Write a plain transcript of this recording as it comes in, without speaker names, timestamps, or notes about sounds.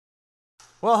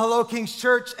Well, hello, King's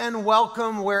Church, and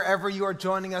welcome wherever you are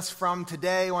joining us from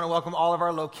today. I want to welcome all of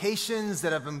our locations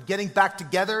that have been getting back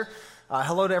together.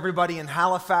 Hello to everybody in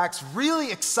Halifax.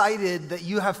 Really excited that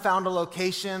you have found a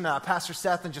location. Pastor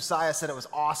Seth and Josiah said it was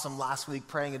awesome last week,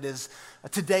 praying it is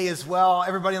today as well.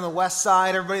 Everybody on the west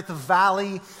side, everybody at the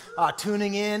valley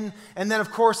tuning in. And then, of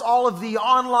course, all of the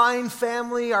online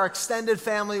family, our extended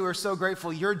family. We're so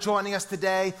grateful you're joining us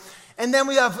today. And then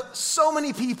we have so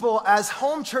many people as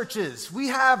home churches. We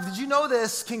have, did you know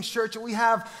this, King's Church? We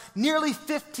have nearly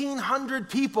 1,500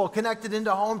 people connected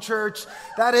into home church.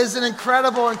 That is an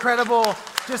incredible,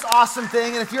 just awesome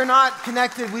thing. And if you're not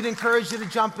connected, we'd encourage you to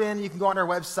jump in. You can go on our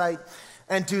website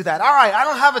and do that. All right, I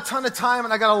don't have a ton of time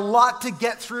and I got a lot to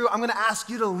get through. I'm going to ask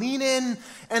you to lean in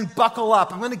and buckle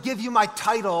up. I'm going to give you my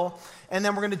title and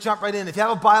then we're going to jump right in. If you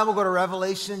have a Bible, go to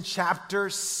Revelation chapter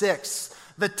 6.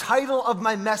 The title of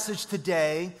my message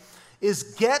today is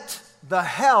Get the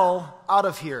Hell Out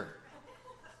of Here.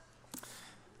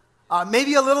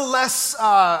 Maybe a little less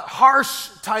harsh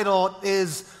title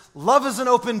is Love is an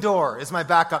Open Door is my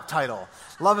backup title.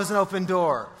 Love is an Open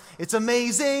Door. It's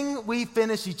amazing we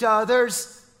finish each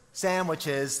other's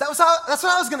sandwiches. That's what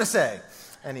I was going to say.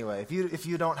 Anyway, if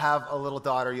you don't have a little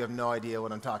daughter, you have no idea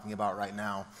what I'm talking about right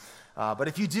now. But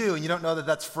if you do and you don't know that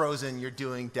that's Frozen, you're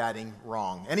doing dadding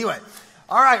wrong. Anyway.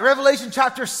 All right, Revelation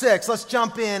chapter 6. Let's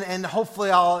jump in and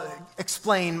hopefully I'll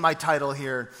explain my title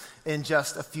here in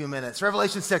just a few minutes.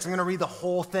 Revelation 6, I'm going to read the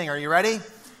whole thing. Are you ready?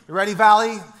 You ready,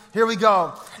 Valley? Here we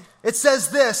go. It says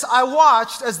this, I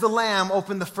watched as the Lamb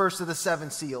opened the first of the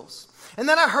 7 seals. And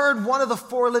then I heard one of the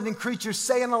 4 living creatures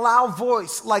say in a loud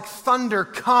voice, like thunder,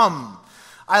 come.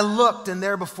 I looked, and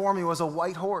there before me was a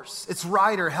white horse. Its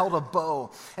rider held a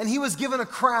bow, and he was given a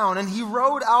crown, and he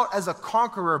rode out as a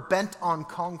conqueror bent on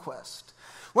conquest.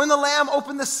 When the Lamb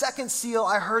opened the 2nd seal,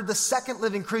 I heard the 2nd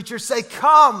living creature say,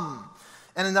 come!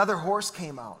 And another horse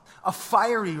came out, a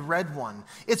fiery red one.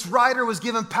 Its rider was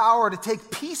given power to take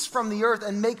peace from the earth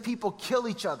and make people kill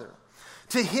each other.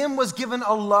 To him was given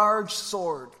a large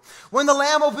sword. When the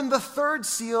Lamb opened the 3rd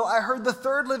seal, I heard the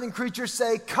 3rd living creature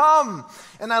say, come!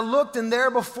 And I looked, and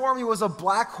there before me was a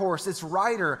black horse. Its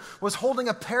rider was holding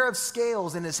a pair of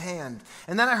scales in his hand.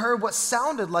 And then I heard what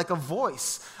sounded like a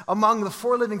voice among the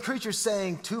 4 living creatures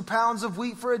saying, 2 pounds of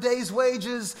wheat for a day's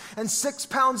wages, and 6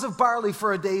 pounds of barley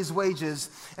for a day's wages,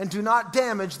 and do not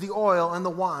damage the oil and the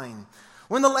wine.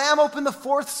 When the Lamb opened the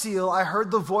 4th seal, I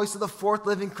heard the voice of the 4th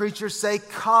living creature say,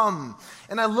 come.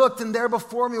 And I looked, and there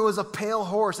before me was a pale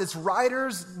horse. Its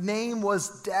rider's name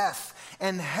was Death,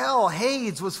 and hell,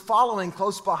 Hades, was following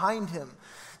close behind him.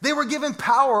 They were given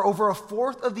power over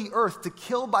 1/4 of the earth to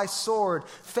kill by sword,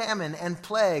 famine, and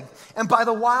plague, and by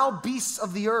the wild beasts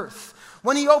of the earth.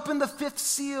 When he opened the 5th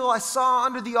seal, I saw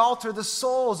under the altar the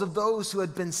souls of those who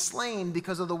had been slain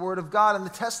because of the word of God and the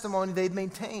testimony they'd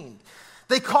maintained.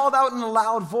 They called out in a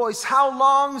loud voice, how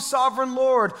long, sovereign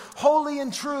Lord, holy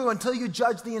and true, until you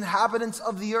judge the inhabitants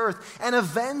of the earth and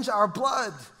avenge our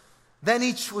blood? Then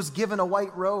each was given a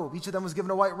white robe. Each of them was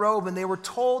given a white robe, and they were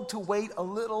told to wait a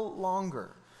little longer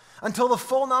until the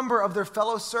full number of their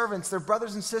fellow servants, their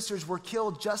brothers and sisters, were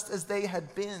killed just as they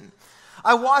had been.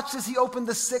 I watched as he opened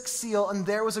the 6th seal, and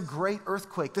there was a great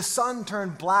earthquake. The sun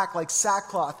turned black like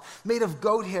sackcloth made of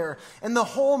goat hair, and the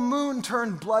whole moon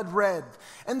turned blood red.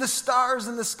 And the stars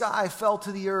in the sky fell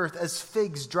to the earth as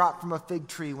figs drop from a fig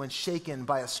tree when shaken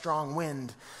by a strong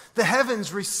wind. The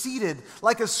heavens receded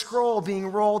like a scroll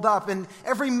being rolled up, and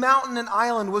every mountain and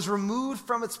island was removed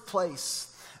from its place.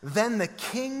 Then the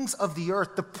kings of the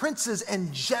earth, the princes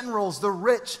and generals, the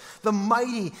rich, the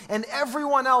mighty, and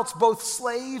everyone else, both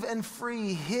slave and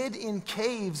free, hid in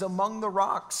caves among the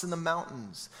rocks and the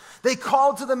mountains. They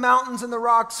called to the mountains and the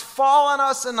rocks, fall on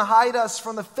us and hide us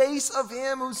from the face of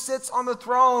him who sits on the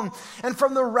throne and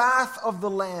from the wrath of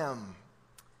the Lamb.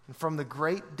 And from the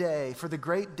great day, for the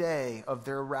great day of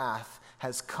their wrath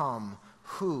has come.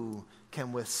 Who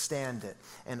can withstand it?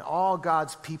 And all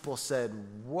God's people said,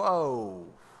 whoa.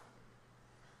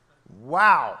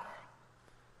 Wow.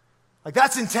 Like,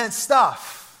 that's intense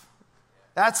stuff.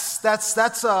 That's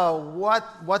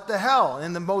what the hell?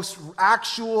 In the most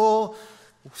actual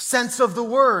sense of the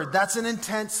word, that's an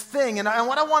intense thing. And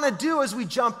what I want to do as we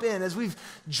jump in, as we've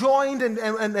joined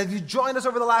and you've joined us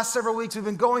over the last several weeks, we've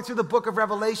been going through the book of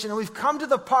Revelation, and we've come to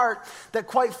the part that,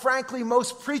 quite frankly,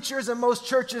 most preachers and most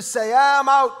churches say, I'm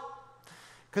out.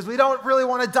 Because we don't really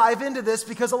want to dive into this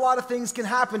because a lot of things can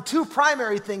happen. 2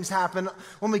 primary things happen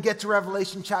when we get to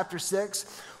Revelation chapter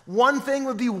 6. One thing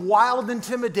would be wild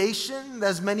intimidation,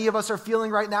 as many of us are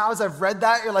feeling right now. As I've read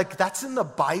that, you're like, that's in the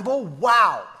Bible?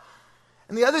 Wow.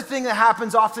 And the other thing that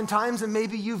happens oftentimes, and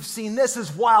maybe you've seen this,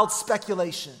 is wild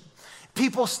speculation.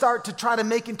 People start to try to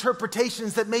make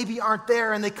interpretations that maybe aren't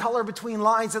there, and they color between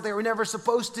lines that they were never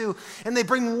supposed to, and they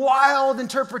bring wild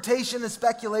interpretation and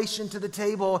speculation to the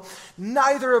table.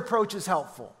 Neither approach is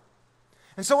helpful.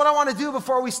 And so what I want to do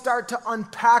before we start to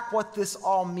unpack what this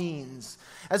all means,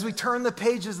 as we turn the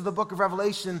pages of the book of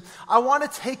Revelation, I want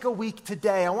to take a week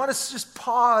today. I want to just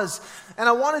pause, and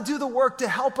I want to do the work to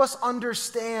help us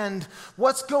understand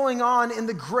what's going on in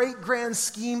the great grand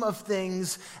scheme of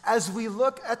things as we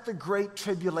look at the Great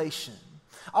Tribulation.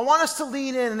 I want us to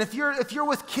lean in, and if you're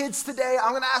with kids today, I'm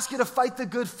going to ask you to fight the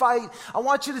good fight. I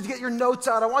want you to get your notes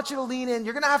out. I want you to lean in.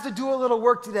 You're going to have to do a little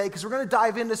work today because we're going to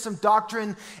dive into some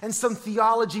doctrine and some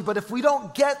theology. But if we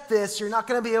don't get this, you're not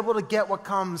going to be able to get what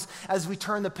comes as we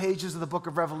turn the pages of the book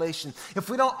of Revelation. If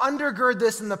we don't undergird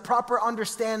this in the proper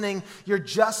understanding, you're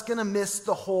just going to miss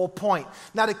the whole point.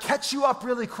 Now, to catch you up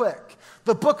really quick,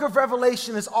 the book of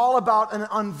Revelation is all about an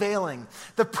unveiling.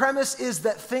 The premise is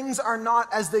that things are not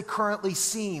as they currently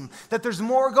seem, that there's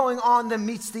more going on than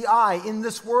meets the eye in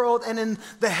this world and in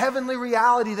the heavenly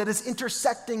reality that is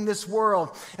intersecting this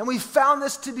world. And we found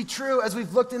this to be true as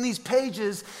we've looked in these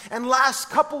pages. And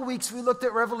last couple weeks, we looked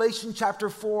at Revelation chapter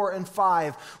 4 and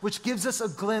 5, which gives us a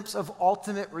glimpse of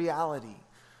ultimate reality.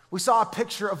 We saw a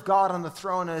picture of God on the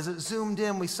throne, and as it zoomed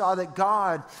in, we saw that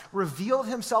God revealed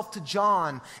himself to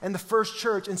John and the first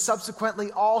church, and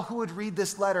subsequently all who would read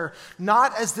this letter,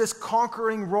 not as this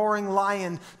conquering, roaring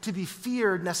lion to be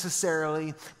feared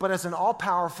necessarily, but as an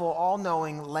all-powerful,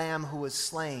 all-knowing lamb who was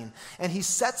slain. And he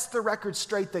sets the record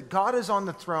straight that God is on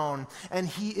the throne, and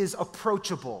he is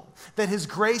approachable, that his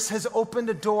grace has opened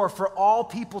a door for all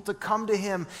people to come to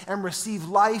him and receive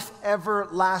life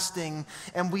everlasting.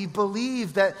 And we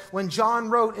believe that when John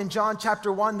wrote in John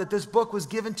chapter 1 that this book was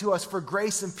given to us for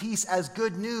grace and peace as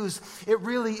good news, it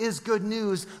really is good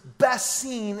news, best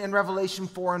seen in Revelation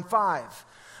 4 and 5.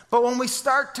 But when we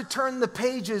start to turn the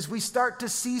pages, we start to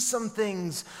see some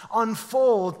things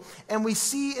unfold, and we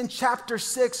see in chapter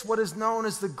 6 what is known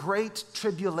as the Great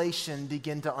Tribulation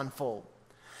begin to unfold.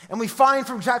 And we find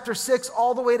from chapter 6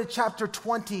 all the way to chapter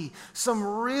 20, some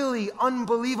really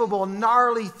unbelievable,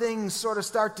 gnarly things sort of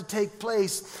start to take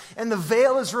place. And the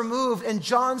veil is removed, and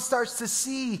John starts to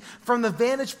see from the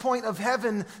vantage point of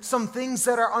heaven some things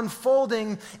that are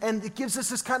unfolding. And it gives us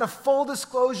this kind of full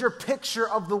disclosure picture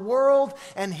of the world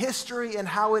and history and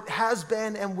how it has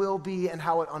been and will be and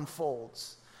how it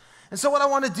unfolds. And so what I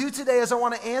want to do today is I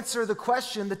want to answer the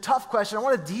question, the tough question. I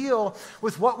want to deal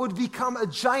with what would become a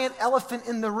giant elephant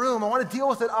in the room. I want to deal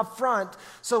with it up front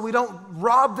so we don't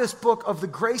rob this book of the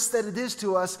grace that it is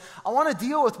to us. I want to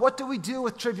deal with what do we do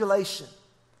with tribulation?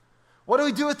 What do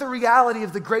we do with the reality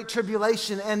of the Great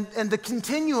Tribulation and the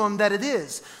continuum that it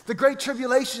is? The Great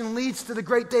Tribulation leads to the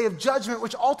great day of judgment,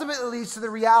 which ultimately leads to the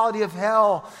reality of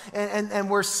hell and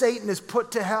where Satan is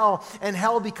put to hell, and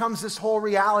hell becomes this whole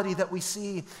reality that we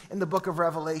see in the book of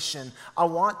Revelation. I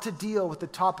want to deal with the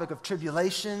topic of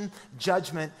tribulation,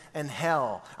 judgment, and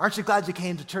hell. Aren't you glad you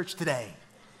came to church today?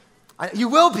 You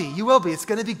will be. It's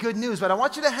going to be good news. But I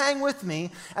want you to hang with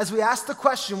me as we ask the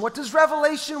question, what does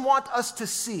Revelation want us to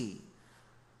see?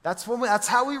 That's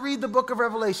how we read the book of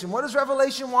Revelation. What does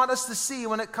Revelation want us to see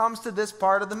when it comes to this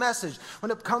part of the message? When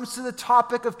it comes to the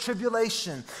topic of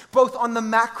tribulation, both on the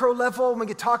macro level, when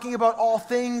you're talking about all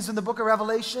things in the book of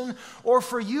Revelation, or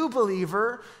for you,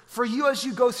 believer, for you as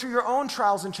you go through your own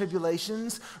trials and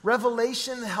tribulations,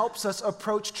 Revelation helps us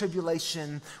approach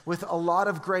tribulation with a lot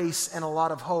of grace and a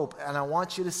lot of hope. And I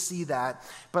want you to see that.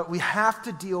 But we have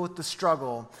to deal with the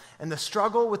struggle. And the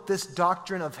struggle with this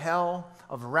doctrine of hell,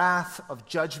 of wrath, of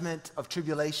judgment, of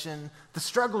tribulation, the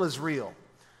struggle is real.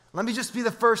 Let me just be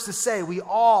the first to say we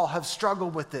all have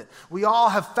struggled with it. We all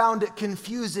have found it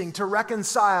confusing to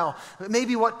reconcile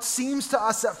maybe what seems to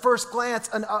us at first glance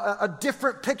a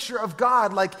different picture of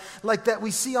God, like that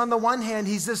we see on the one hand,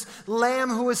 he's this lamb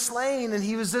who was slain, and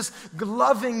he was this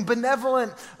loving,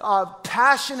 benevolent,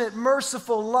 passionate,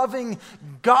 merciful, loving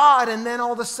God, and then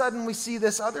all of a sudden we see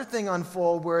this other thing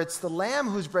unfold where it's the lamb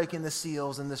who's breaking the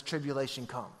seals and this tribulation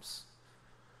comes.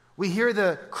 We hear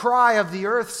the cry of the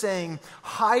earth saying,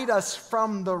 hide us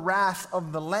from the wrath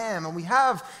of the Lamb. And we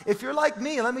have, if you're like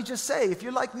me, let me just say, if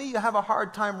you're like me, you have a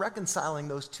hard time reconciling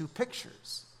those two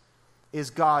pictures.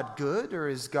 Is God good, or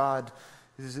is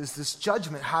this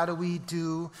judgment? How do we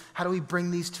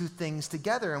bring these two things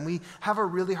together? And we have a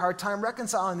really hard time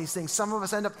reconciling these things. Some of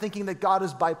us end up thinking that God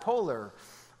is bipolar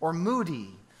or moody,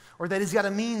 or that he's got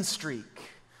a mean streak,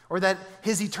 or that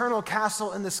his eternal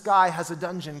castle in the sky has a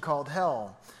dungeon called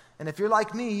hell. And if you're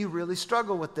like me, you really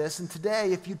struggle with this. And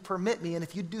today, if you'd permit me and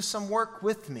if you'd do some work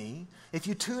with me, if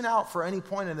you tune out for any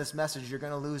point in this message, you're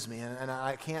going to lose me. And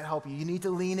I can't help you. You need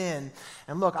to lean in.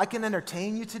 And look, I can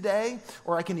entertain you today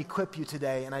or I can equip you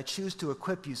today. And I choose to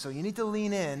equip you. So you need to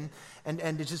lean in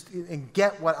and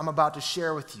get what I'm about to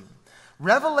share with you.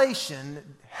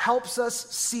 Revelation helps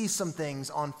us see some things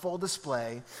on full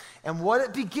display. And what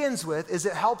it begins with is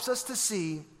it helps us to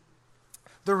see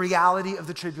the reality of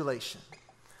the tribulation.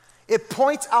 It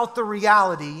points out the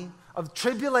reality of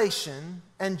tribulation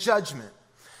and judgment.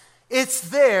 It's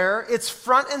there, it's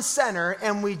front and center,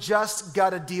 and we just got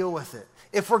to deal with it.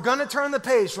 If we're going to turn the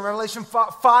page from Revelation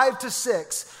 5 to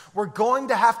 6, we're going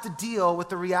to have to deal with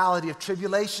the reality of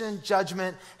tribulation,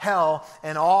 judgment, hell,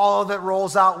 and all that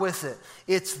rolls out with it.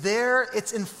 It's there.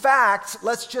 It's, in fact,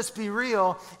 let's just be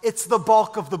real, it's the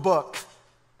bulk of the book.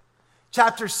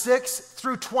 Chapter 6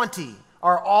 through 20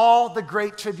 are all the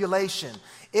great tribulation.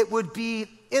 It would be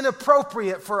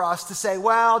inappropriate for us to say,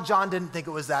 well, John didn't think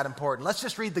it was that important. Let's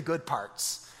just read the good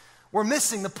parts. We're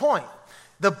missing the point.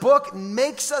 The book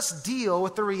makes us deal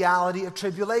with the reality of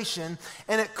tribulation,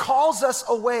 and it calls us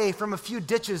away from a few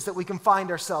ditches that we can find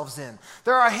ourselves in.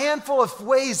 There are a handful of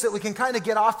ways that we can kind of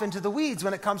get off into the weeds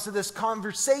when it comes to this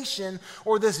conversation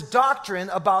or this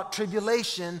doctrine about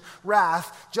tribulation,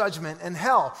 wrath, judgment, and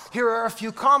hell. Here are a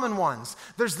few common ones.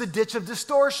 There's the ditch of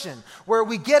distortion, where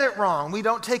we get it wrong. We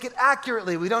don't take it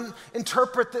accurately. We don't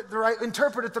interpret it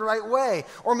the right way.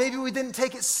 Or maybe we didn't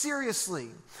take it seriously.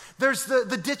 There's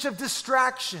the ditch of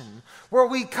distraction, where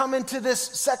we come into this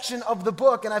section of the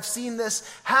book, and I've seen this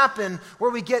happen, where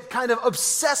we get kind of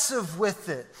obsessive with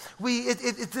it.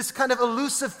 This kind of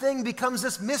elusive thing becomes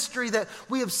this mystery that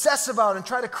we obsess about and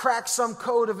try to crack some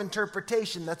code of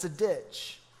interpretation. That's a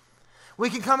ditch.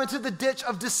 We can come into the ditch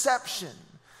of deception.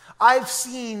 I've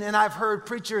seen and I've heard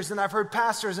preachers and I've heard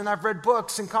pastors and I've read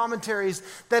books and commentaries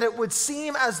that it would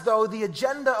seem as though the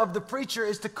agenda of the preacher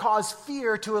is to cause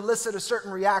fear to elicit a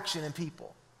certain reaction in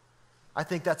people. I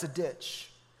think that's a ditch.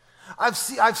 I've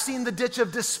seen the ditch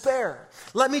of despair.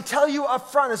 Let me tell you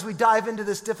up front as we dive into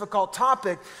this difficult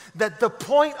topic that the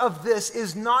point of this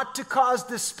is not to cause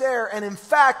despair. And in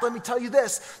fact, let me tell you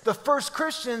this, the first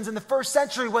Christians in the first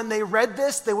century, when they read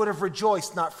this, they would have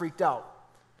rejoiced, not freaked out.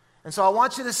 And so I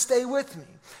want you to stay with me,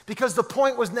 because the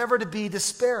point was never to be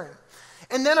despairing.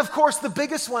 And then, of course, the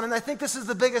biggest one, and I think this is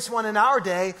the biggest one in our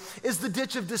day, is the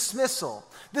ditch of dismissal.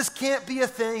 This can't be a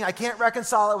thing. I can't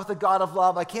reconcile it with a God of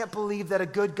love. I can't believe that a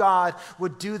good God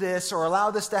would do this or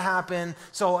allow this to happen,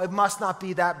 so it must not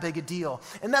be that big a deal.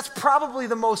 And that's probably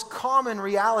the most common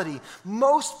reality.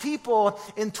 Most people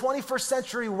in 21st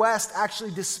century West actually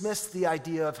dismissed the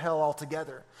idea of hell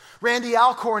altogether. Randy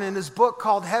Alcorn, in his book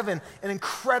called Heaven, an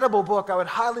incredible book I would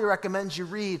highly recommend you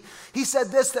read, he said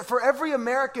this, that for every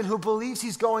American who believes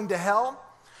he's going to hell,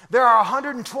 there are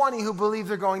 120 who believe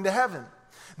they're going to heaven.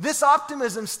 This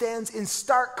optimism stands in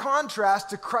stark contrast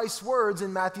to Christ's words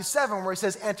in Matthew 7, where he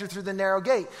says, enter through the narrow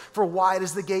gate, for wide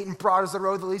is the gate and broad is the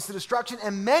road that leads to destruction,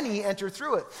 and many enter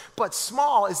through it. But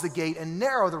small is the gate and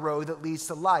narrow the road that leads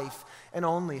to life, and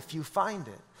only a few find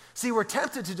it. See, we're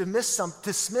tempted to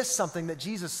dismiss something that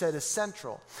Jesus said is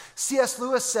central. C.S.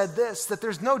 Lewis said this, that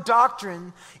there's no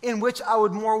doctrine in which I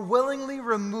would more willingly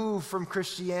remove from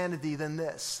Christianity than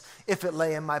this, if it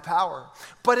lay in my power.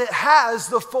 But it has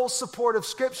the full support of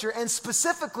Scripture, and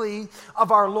specifically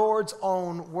of our Lord's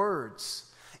own words.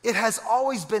 It has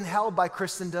always been held by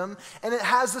Christendom, and it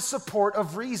has the support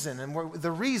of reason. And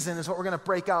the reason is what we're going to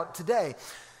break out today.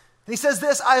 And he says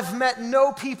this, I've met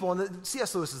no people, and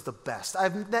C.S. Lewis is the best.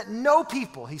 I've met no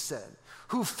people, he said,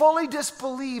 who fully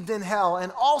disbelieved in hell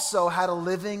and also had a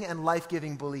living and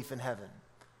life-giving belief in heaven.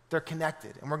 They're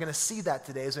connected, and we're going to see that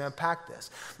today as we unpack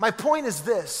this. My point is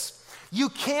this, you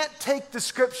can't take the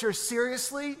Scripture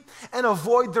seriously and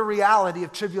avoid the reality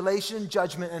of tribulation,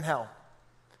 judgment, and hell.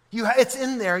 It's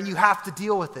in there, and you have to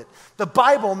deal with it. The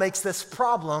Bible makes this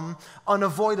problem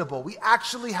unavoidable. We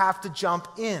actually have to jump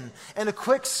in. And a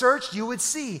quick search, you would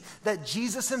see that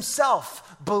Jesus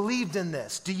himself believed in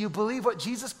this. Do you believe what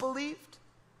Jesus believed?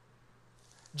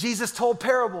 Jesus told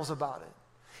parables about it.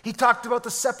 He talked about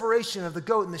the separation of the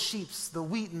goat and the sheep, the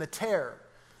wheat and the tare.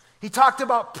 He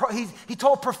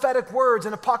told prophetic words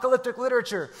in apocalyptic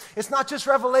literature. It's not just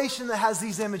Revelation that has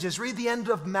these images. Read the end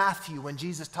of Matthew when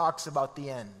Jesus talks about the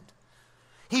end.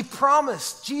 He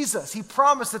promised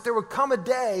that there would come a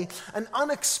day, an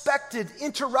unexpected,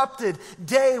 interrupted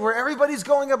day where everybody's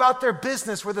going about their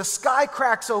business, where the sky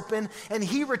cracks open and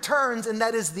he returns, and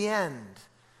that is the end.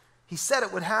 He said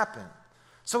it would happen.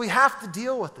 So we have to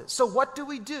deal with it. So what do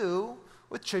we do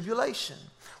with tribulation?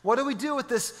 What do we do with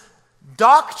this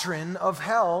Doctrine of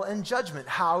hell and judgment.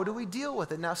 How do we deal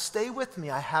with it? Now stay with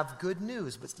me. I have good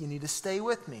news, but you need to stay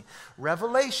with me.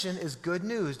 Revelation is good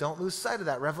news. Don't lose sight of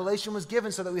that. Revelation was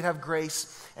given so that we'd have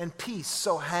grace and peace.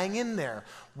 So hang in there.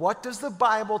 What does the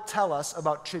Bible tell us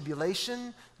about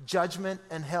tribulation, judgment,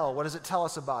 and hell? What does it tell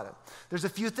us about it? There's a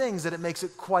few things that it makes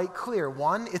it quite clear.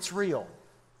 One, it's real.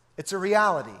 It's a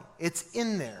reality. It's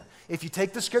in there. If you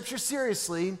take the scripture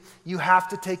seriously, you have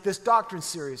to take this doctrine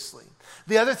seriously.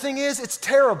 The other thing is, it's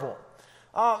terrible.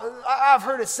 I've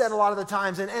heard it said a lot of the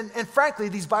times, and frankly,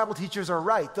 these Bible teachers are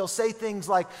right. They'll say things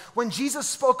like, when Jesus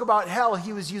spoke about hell,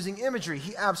 he was using imagery.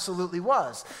 He absolutely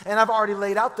was. And I've already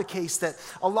laid out the case that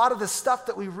a lot of the stuff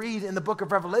that we read in the book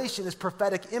of Revelation is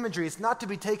prophetic imagery. It's not to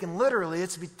be taken literally,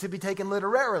 it's to be taken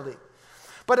literarily.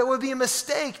 But it would be a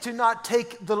mistake to not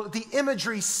take the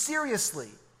imagery seriously.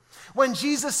 When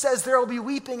Jesus says there will be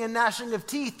weeping and gnashing of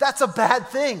teeth, that's a bad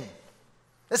thing.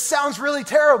 It sounds really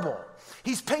terrible.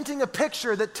 He's painting a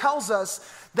picture that tells us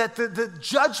that the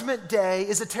judgment day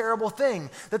is a terrible thing,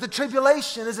 that the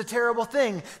tribulation is a terrible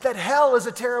thing, that hell is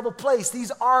a terrible place.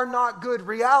 These are not good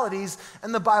realities,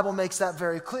 and the Bible makes that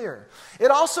very clear.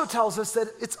 It also tells us that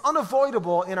it's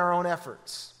unavoidable in our own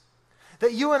efforts.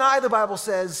 That you and I, the Bible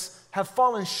says, have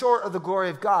fallen short of the glory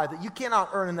of God, that you cannot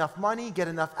earn enough money, get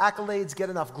enough accolades, get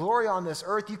enough glory on this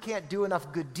earth. You can't do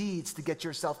enough good deeds to get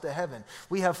yourself to heaven.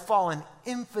 We have fallen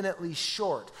infinitely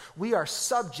short. We are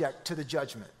subject to the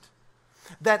judgment.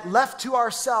 That left to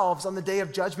ourselves on the day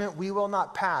of judgment, we will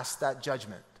not pass that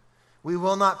judgment. We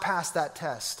will not pass that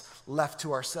test left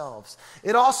to ourselves.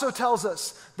 It also tells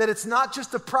us that it's not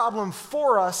just a problem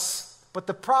for us, but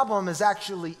the problem is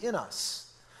actually in us.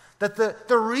 That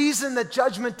the reason that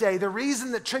judgment day, the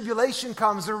reason that tribulation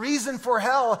comes, the reason for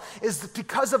hell is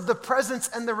because of the presence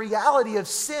and the reality of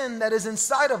sin that is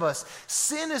inside of us.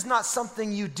 Sin is not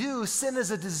something you do. Sin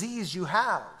is a disease you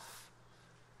have.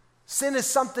 Sin is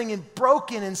something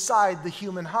broken inside the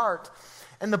human heart.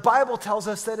 And the Bible tells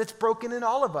us that it's broken in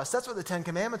all of us. That's what the Ten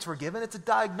Commandments were given. It's a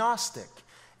diagnostic.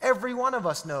 Every one of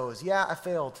us knows, yeah, I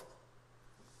failed.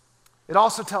 It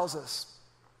also tells us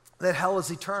that hell is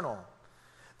eternal.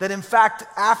 That in fact,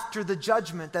 after the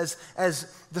judgment, as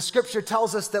the scripture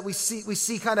tells us that we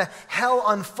see kind of hell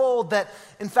unfold, that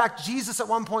in fact, Jesus at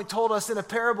one point told us in a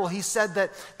parable, he said that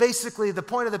basically the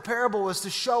point of the parable was to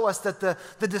show us that the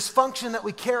dysfunction that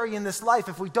we carry in this life,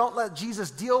 if we don't let Jesus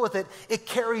deal with it, it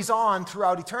carries on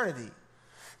throughout eternity.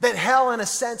 That hell, in a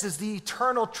sense, is the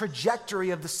eternal trajectory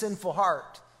of the sinful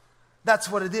heart. That's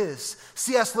what it is.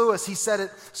 C.S. Lewis, he said it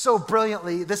so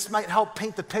brilliantly. This might help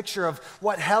paint the picture of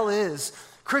what hell is.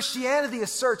 Christianity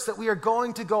asserts that we are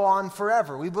going to go on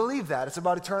forever. We believe that. It's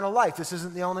about eternal life. This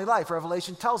isn't the only life.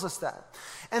 Revelation tells us that.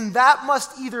 And that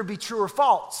must either be true or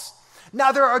false.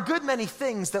 Now, there are a good many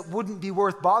things that wouldn't be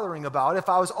worth bothering about if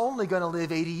I was only going to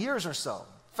live 80 years or so.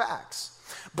 Facts.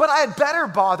 But I had better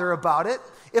bother about it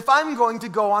if I'm going to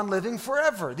go on living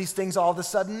forever. These things all of a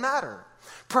sudden matter.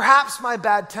 Perhaps my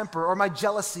bad temper or my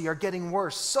jealousy are getting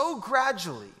worse so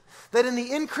gradually that in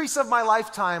the increase of my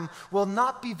lifetime will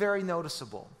not be very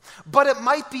noticeable. But it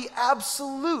might be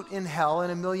absolute in hell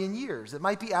in a million years. It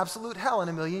might be absolute hell in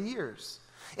a million years.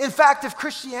 In fact, if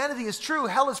Christianity is true,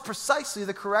 hell is precisely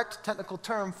the correct technical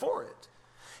term for it.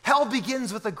 Hell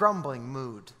begins with a grumbling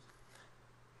mood.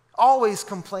 Always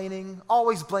complaining,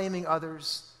 always blaming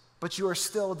others, but you are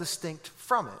still distinct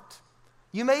from it.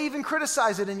 You may even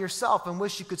criticize it in yourself and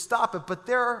wish you could stop it, but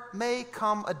there may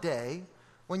come a day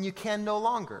when you can no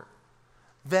longer.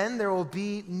 Then there will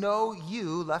be no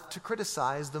you left to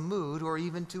criticize the mood or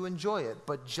even to enjoy it,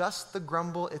 but just the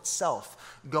grumble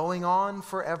itself, going on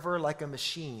forever like a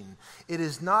machine. It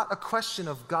is not a question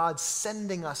of God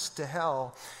sending us to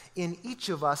hell. In each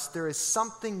of us, there is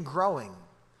something growing,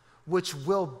 which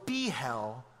will be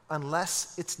hell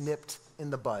unless it's nipped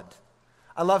in the bud.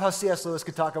 I love how C.S. Lewis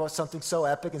could talk about something so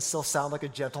epic and still sound like a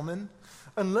gentleman.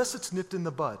 Unless it's nipped in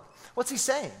the bud. What's he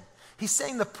saying? He's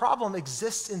saying the problem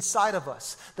exists inside of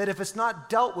us, that if it's not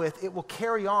dealt with, it will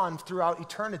carry on throughout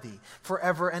eternity,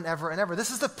 forever and ever and ever. This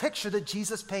is the picture that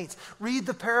Jesus paints. Read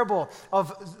the parable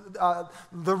of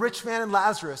the rich man and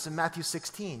Lazarus in Matthew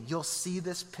 16. You'll see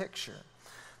this picture.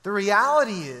 The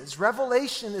reality is,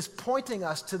 Revelation is pointing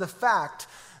us to the fact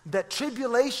that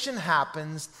tribulation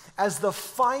happens as the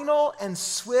final and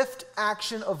swift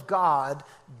action of God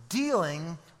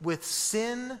dealing with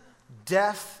sin,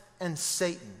 death, and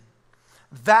Satan.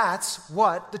 That's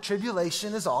what the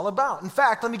tribulation is all about. In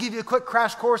fact, let me give you a quick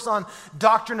crash course on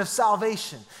doctrine of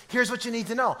salvation. Here's what you need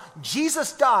to know.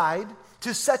 Jesus died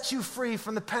to set you free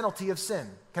from the penalty of sin.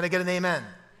 Can I get an amen?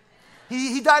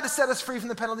 He died to set us free from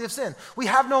the penalty of sin. We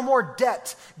have no more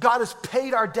debt. God has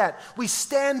paid our debt. We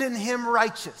stand in him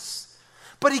righteous.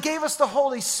 But he gave us the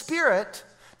Holy Spirit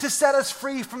to set us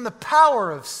free from the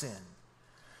power of sin.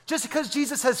 Just because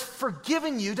Jesus has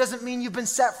forgiven you doesn't mean you've been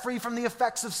set free from the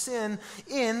effects of sin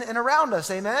in and around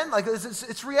us. Amen? Like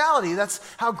it's reality. That's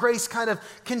how grace kind of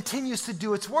continues to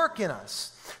do its work in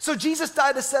us. So Jesus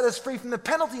died to set us free from the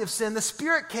penalty of sin. The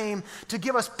Spirit came to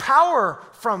give us power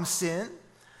from sin.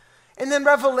 And then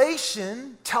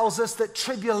Revelation tells us that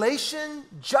tribulation,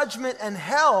 judgment, and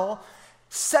hell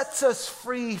sets us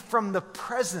free from the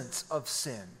presence of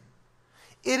sin.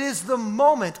 It is the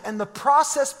moment and the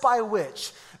process by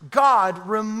which God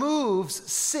removes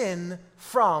sin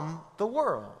from the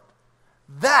world.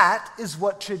 That is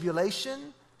what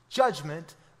tribulation,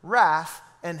 judgment, wrath,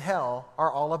 and hell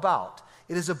are all about.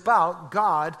 It is about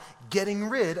God getting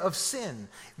rid of sin.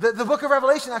 The book of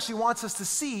Revelation actually wants us to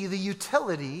see the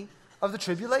utility of the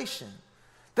tribulation.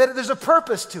 That there's a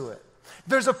purpose to it.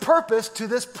 There's a purpose to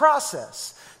this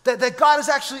process. That God is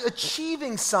actually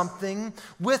achieving something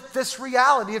with this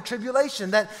reality of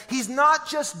tribulation. That he's not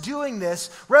just doing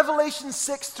this. Revelation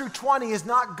 6 through 20 is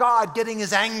not God getting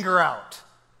his anger out.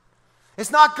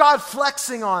 It's not God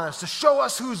flexing on us to show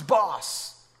us who's boss.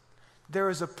 There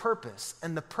is a purpose,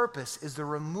 and the purpose is the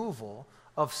removal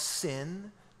of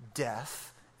sin,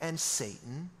 death, and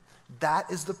Satan.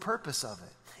 That is the purpose of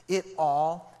it. It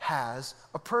all has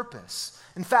a purpose.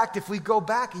 In fact, if we go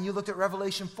back and you looked at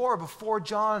Revelation 4,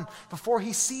 before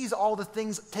he sees all the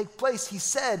things take place, he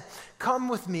said, come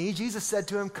with me. Jesus said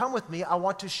to him, come with me. I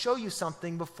want to show you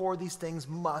something before these things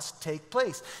must take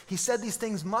place. He said these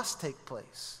things must take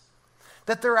place.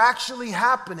 That they're actually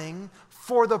happening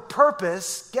for the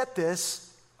purpose, get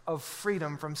this, of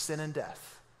freedom from sin and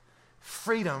death.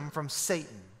 Freedom from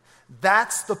Satan.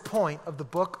 That's the point of the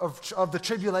book of the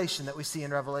tribulation that we see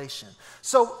in Revelation.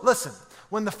 So listen,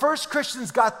 when the first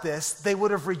Christians got this, they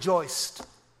would have rejoiced.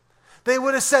 They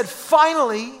would have said,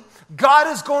 finally, God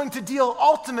is going to deal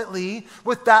ultimately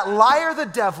with that liar, the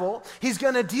devil. He's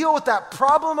going to deal with that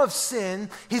problem of sin.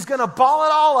 He's going to ball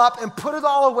it all up and put it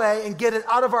all away and get it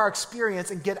out of our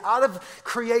experience and get out of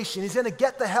creation. He's going to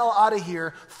get the hell out of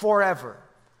here forever.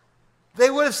 They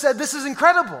would have said, this is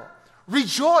incredible.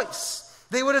 Rejoice.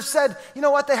 They would have said, you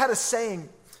know what? They had a saying.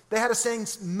 They had a saying,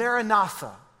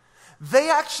 Maranatha. They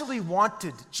actually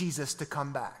wanted Jesus to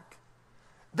come back.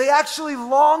 They actually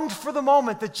longed for the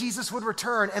moment that Jesus would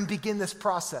return and begin this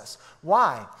process.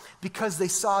 Why? Because they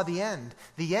saw the end.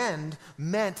 The end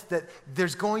meant that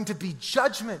there's going to be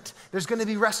judgment. There's going to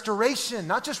be restoration,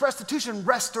 not just restitution,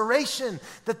 restoration.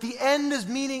 That the end is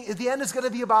going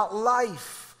to be about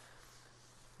life.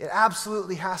 It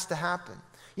absolutely has to happen.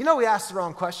 You know, we ask the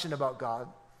wrong question about God.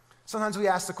 Sometimes we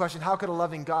ask the question, how could a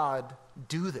loving God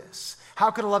do this? How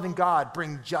could a loving God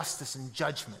bring justice and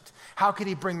judgment? How could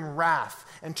he bring wrath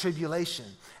and tribulation?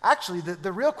 Actually,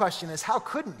 the real question is, how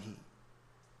couldn't he?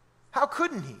 How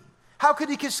couldn't he? How could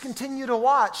he just continue to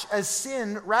watch as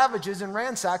sin ravages and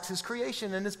ransacks his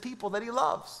creation and his people that he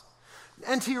loves?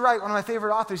 N.T. Wright, one of my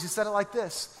favorite authors, he said it like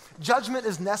this: judgment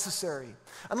is necessary.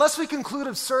 Unless we conclude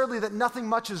absurdly that nothing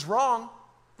much is wrong,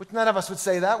 which none of us would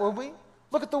say that, would we?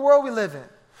 Look at the world we live in.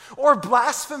 Or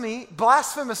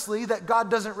blasphemously, that God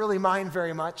doesn't really mind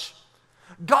very much.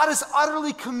 God is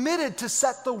utterly committed to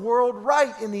set the world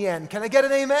right in the end. Can I get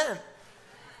an amen?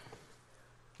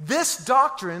 This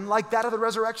doctrine, like that of the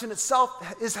resurrection itself,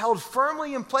 is held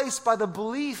firmly in place by the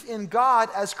belief in God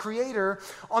as creator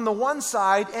on the one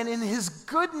side and in his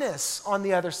goodness on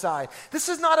the other side. This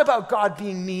is not about God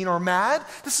being mean or mad.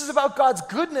 This is about God's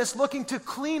goodness looking to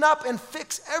clean up and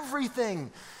fix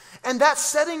everything. And that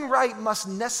setting right must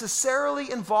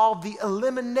necessarily involve the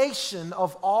elimination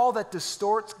of all that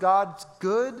distorts God's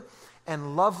good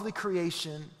and lovely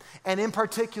creation, and in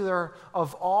particular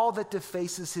of all that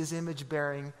defaces his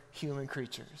image-bearing human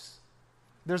creatures.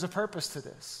 There's a purpose to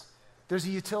this. There's a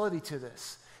utility to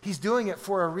this. He's doing it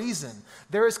for a reason.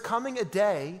 There is coming a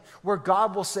day where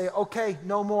God will say, okay,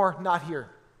 no more, not here.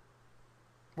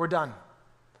 We're done.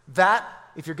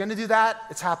 If you're going to do that,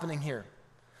 it's happening here.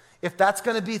 If that's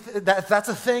going to be, if that's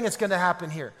a thing, it's going to happen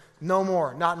here. No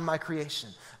more, not in my creation.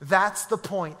 That's the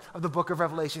point of the book of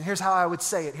Revelation. Here's how I would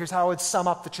say it. Here's how I would sum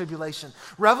up the tribulation.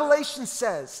 Revelation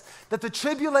says that the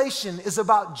tribulation is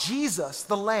about Jesus,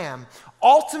 the Lamb,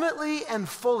 ultimately and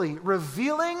fully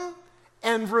revealing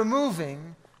and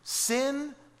removing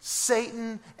sin,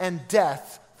 Satan, and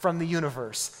death from the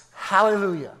universe.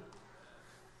 Hallelujah.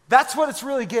 That's what it's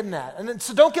really getting at. And then,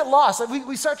 so don't get lost. Like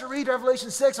we start to read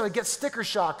Revelation 6 and we get sticker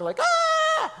shocked. We're like,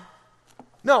 ah!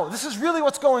 No, this is really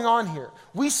what's going on here.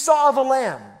 We saw the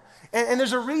Lamb. And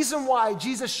there's a reason why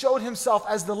Jesus showed himself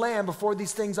as the Lamb before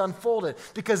these things unfolded,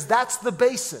 because that's the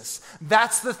basis.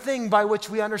 That's the thing by which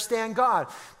we understand God.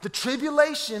 The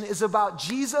tribulation is about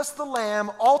Jesus the Lamb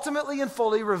ultimately and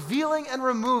fully revealing and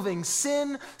removing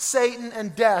sin, Satan,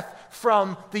 and death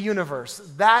from the universe.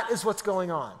 That is what's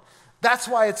going on. That's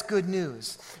why it's good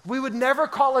news. We would never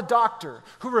call a doctor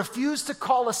who refused to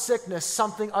call a sickness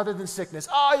something other than sickness.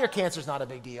 Oh, your cancer's not a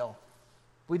big deal.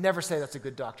 We'd never say that's a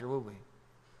good doctor, would we?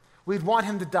 We'd want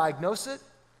him to diagnose it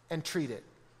and treat it.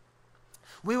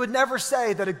 We would never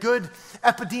say that a good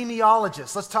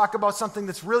epidemiologist, let's talk about something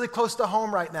that's really close to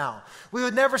home right now. We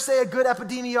would never say a good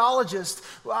epidemiologist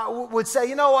would say,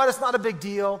 you know what, it's not a big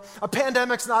deal. A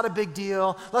pandemic's not a big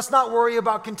deal. Let's not worry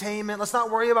about containment. Let's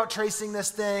not worry about tracing this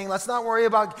thing. Let's not worry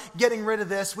about getting rid of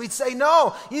this. We'd say,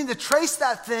 no, you need to trace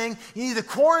that thing. You need to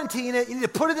quarantine it. You need to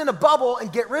put it in a bubble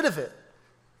and get rid of it.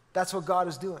 That's what God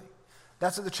is doing.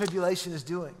 That's what the tribulation is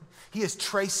doing. He is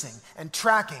tracing and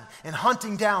tracking and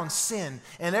hunting down sin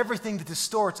and everything that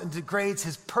distorts and degrades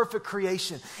his perfect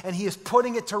creation. And he is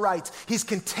putting it to rights. He's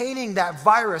containing that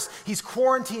virus. He's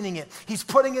quarantining it. He's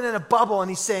putting it in a bubble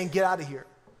and he's saying, get out of here.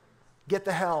 Get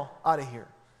the hell out of here.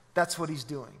 That's what he's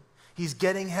doing. He's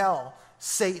getting hell,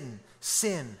 Satan,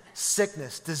 sin,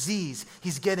 sickness, disease.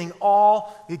 He's getting it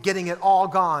all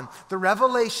gone. The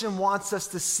Revelation wants us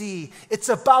to see it's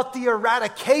about the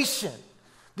eradication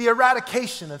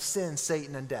of sin,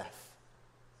 Satan, and death.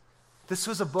 This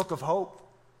was a book of hope.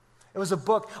 It was a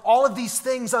book. All of these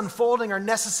things unfolding are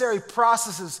necessary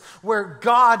processes where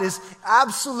God is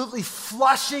absolutely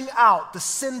flushing out the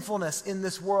sinfulness in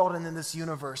this world and in this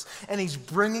universe. And he's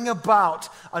bringing about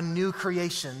a new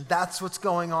creation. That's what's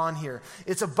going on here.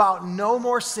 It's about no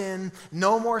more sin,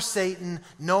 no more Satan,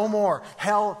 no more.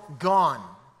 Hell gone.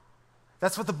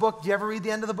 That's what the book, do you ever read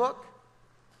the end of the book?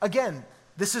 Again,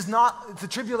 this is not, the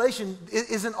tribulation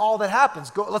isn't all that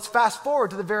happens. Let's fast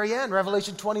forward to the very end,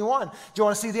 Revelation 21. Do you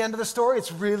want to see the end of the story?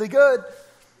 It's really good. It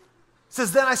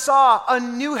says, then I saw a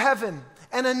new heaven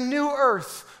and a new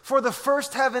earth, for the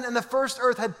first heaven and the first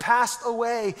earth had passed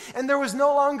away, and there was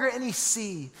no longer any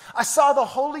sea. I saw the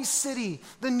holy city,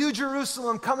 the new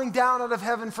Jerusalem, coming down out of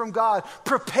heaven from God,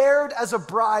 prepared as a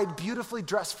bride beautifully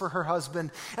dressed for her husband.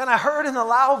 And I heard in a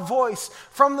loud voice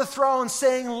from the throne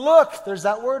saying, look, there's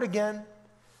that word again.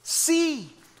 See,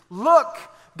 look,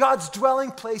 God's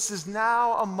dwelling place is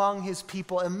now among his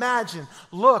people. Imagine,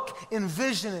 look,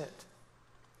 envision it.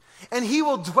 And he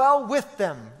will dwell with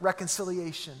them,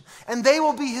 reconciliation. And they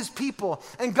will be his people.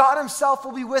 And God himself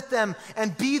will be with them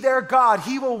and be their God.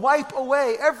 He will wipe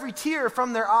away every tear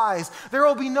from their eyes. There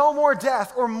will be no more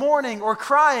death or mourning or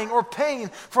crying or pain,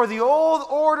 for the old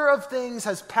order of things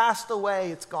has passed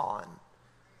away. It's gone.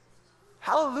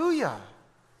 Hallelujah.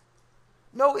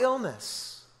 No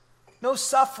illness. No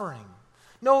suffering,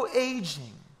 no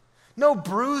aging, no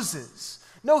bruises,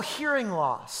 no hearing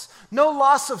loss, no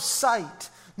loss of sight,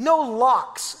 no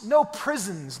locks, no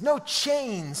prisons, no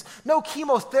chains, no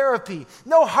chemotherapy,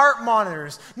 no heart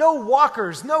monitors, no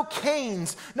walkers, no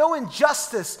canes, no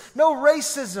injustice, no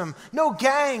racism, no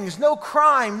gangs, no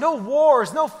crime, no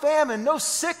wars, no famine, no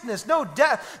sickness, no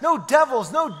death, no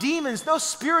devils, no demons, no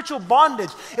spiritual bondage.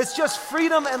 It's just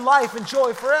freedom and life and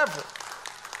joy forever.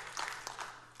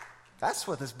 That's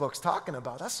what this book's talking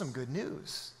about. That's some good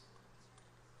news.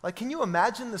 Like, can you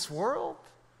imagine this world?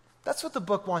 That's what the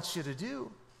book wants you to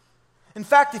do. In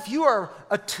fact, if you are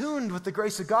attuned with the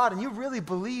grace of God and you really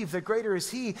believe that greater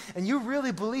is he, and you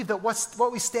really believe that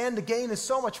what we stand to gain is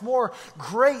so much more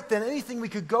great than anything we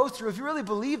could go through, if you really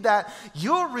believe that,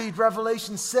 you'll read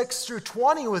Revelation 6 through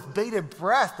 20 with bated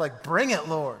breath, like, bring it,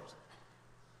 Lord.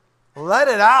 Let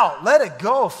it out. Let it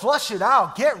go. Flush it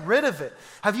out. Get rid of it.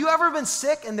 Have you ever been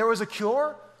sick and there was a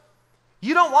cure?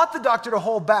 You don't want the doctor to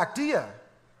hold back, do you?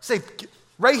 Say,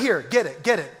 right here, get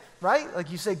it, right? Like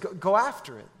you say, go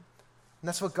after it. And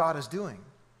that's what God is doing.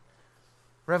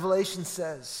 Revelation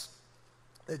says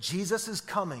that Jesus is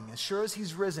coming. As sure as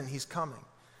he's risen, he's coming.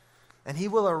 And he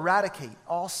will eradicate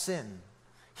all sin.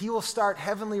 He will start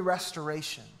heavenly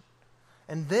restoration.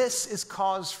 And this is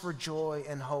cause for joy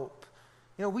and hope.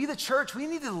 You know, we the church, we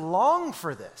need to long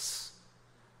for this.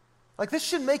 Like, this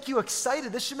should make you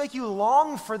excited. This should make you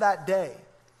long for that day.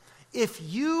 If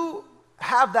you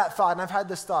have that thought, and I've had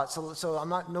this thought, so I'm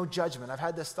not, no judgment. I've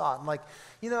had this thought. I'm like,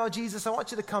 you know, Jesus, I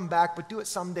want you to come back, but do it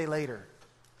someday later.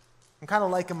 I'm kind of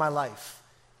like in my life.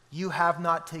 You have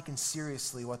not taken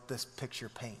seriously what this picture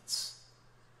paints.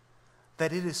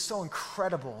 That it is so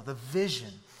incredible, the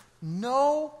vision.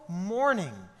 No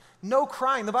mourning. No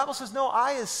crying. The Bible says no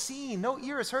eye has seen, no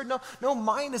ear has heard, no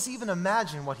mind has even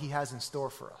imagined what he has in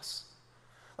store for us.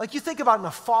 Like you think about in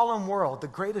a fallen world, the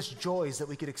greatest joys that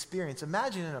we could experience.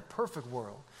 Imagine in a perfect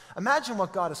world. Imagine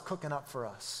what God is cooking up for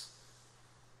us.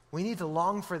 We need to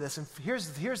long for this. And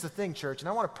here's the thing, church, and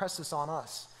I want to press this on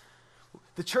us.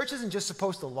 The church isn't just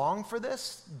supposed to long for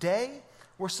this day.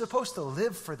 We're supposed to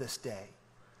live for this day.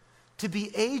 To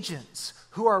be agents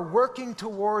who are working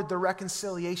toward the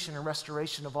reconciliation and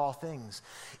restoration of all things.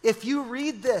 If you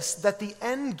read this, that the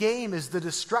end game is the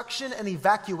destruction and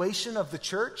evacuation of the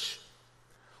church,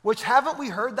 which haven't we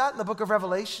heard that in the book of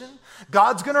Revelation?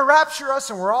 God's going to rapture us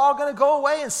and we're all going to go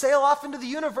away and sail off into the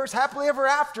universe happily ever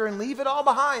after and leave it all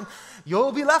behind.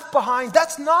 You'll be left behind.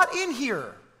 That's not in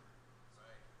here.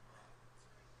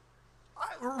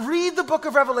 Read the book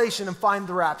of Revelation and find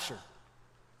the rapture.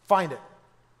 Find it.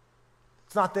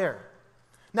 It's not there.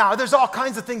 Now, there's all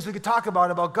kinds of things we could talk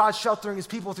about God sheltering his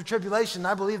people through tribulation.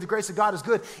 I believe the grace of God is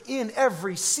good in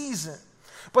every season.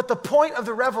 But the point of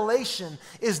the revelation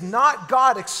is not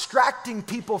God extracting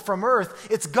people from earth.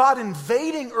 It's God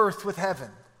invading earth with heaven.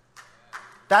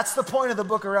 That's the point of the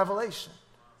book of Revelation.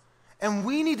 And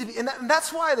we need to be, and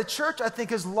that's why the church, I think,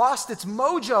 has lost its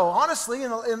mojo, honestly,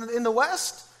 in the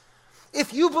West.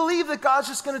 If you believe that God's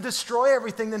just going to destroy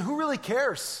everything, then who really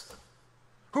cares?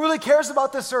 Who really cares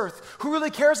about this earth? Who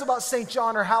really cares about St.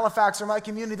 John or Halifax or my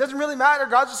community? It doesn't really matter.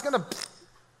 God's just going to...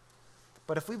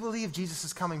 But if we believe Jesus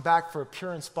is coming back for a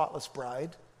pure and spotless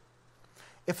bride,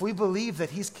 if we believe that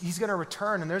he's going to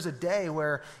return and there's a day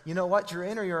where, you know what, you're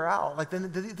in or you're out, like then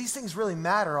these things really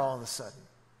matter all of a sudden.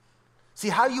 See,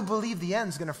 how you believe the end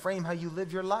is going to frame how you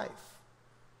live your life.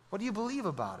 What do you believe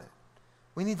about it?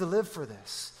 We need to live for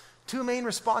this. Two main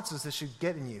responses this should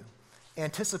get in you: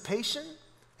 anticipation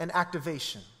and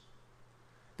activation.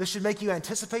 This should make you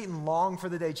anticipate and long for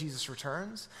the day Jesus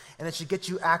returns, and it should get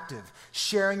you active,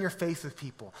 sharing your faith with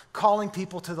people, calling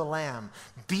people to the Lamb,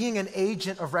 being an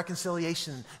agent of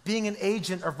reconciliation, being an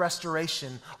agent of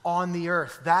restoration on the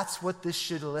earth. That's what this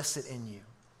should elicit in you.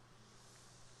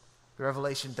 The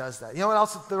Revelation does that. You know what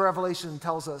else the Revelation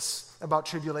tells us about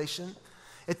tribulation?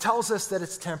 It tells us that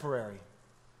it's temporary.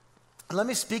 And let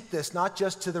me speak this not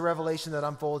just to the revelation that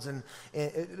unfolds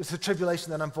it's the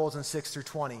tribulation that unfolds in 6 through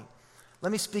 20.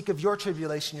 Let me speak of your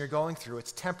tribulation you're going through.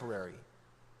 It's temporary.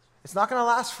 It's not going to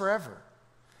last forever.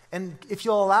 And if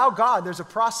you'll allow God, there's a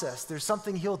process. There's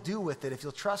something he'll do with it if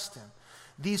you'll trust him.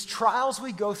 These trials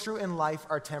we go through in life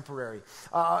are temporary.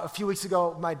 A few weeks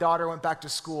ago, my daughter went back to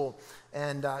school,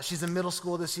 and she's in middle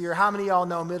school this year. How many of y'all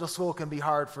know middle school can be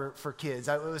hard for kids?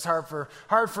 It was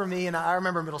hard for me, and I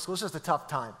remember middle school. It's just a tough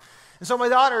time. And so my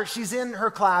daughter, she's in her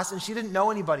class, and she didn't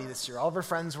know anybody this year. All of her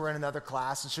friends were in another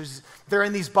class, and they're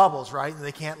in these bubbles, right? And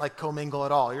they can't commingle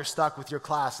at all. You're stuck with your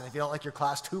class, and if you don't like your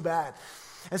class, too bad.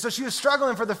 And so she was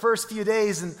struggling for the first few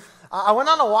days, and I went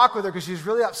on a walk with her because she was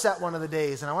really upset one of the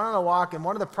days. And I went on a walk, and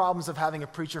one of the problems of having a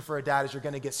preacher for a dad is you're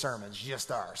going to get sermons. You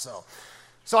just are.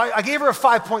 So I gave her a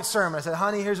 5-point sermon. I said,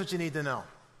 honey, here's what you need to know.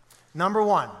 Number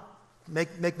one,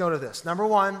 make note of this. Number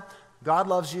one, God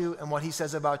loves you, and what he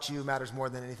says about you matters more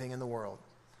than anything in the world.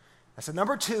 I said,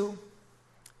 number two,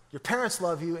 your parents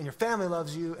love you, and your family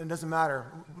loves you, and it doesn't matter.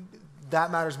 That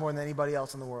matters more than anybody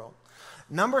else in the world.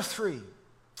 Number three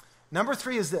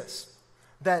is this,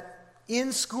 that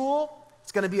in school,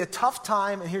 it's going to be a tough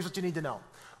time, and here's what you need to know.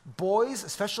 Boys,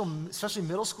 especially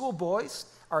middle school boys,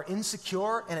 are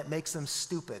insecure, and it makes them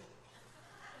stupid.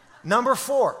 Number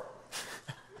four,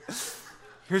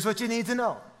 here's what you need to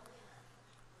know.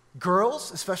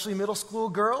 Girls, especially middle school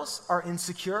girls, are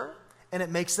insecure, and it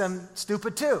makes them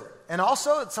stupid too. And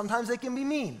also, sometimes they can be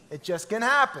mean. It just can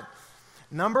happen.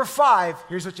 Number five,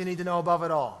 here's what you need to know above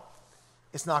it all.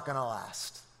 It's not going to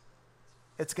last.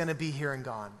 It's going to be here and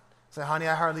gone. Say, honey,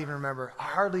 I hardly even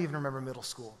remember middle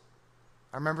school.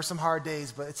 I remember some hard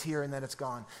days, but it's here and then it's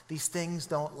gone. These things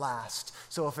don't last.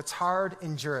 So if it's hard,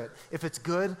 endure it. If it's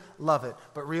good, love it.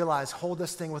 But realize, hold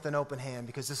this thing with an open hand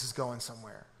because this is going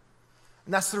somewhere.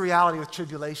 And that's the reality with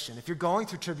tribulation. If you're going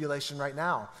through tribulation right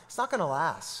now, it's not going to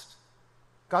last.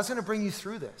 God's going to bring you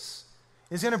through this.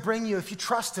 He's going to bring you, if you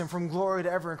trust him, from glory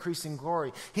to ever-increasing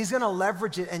glory. He's going to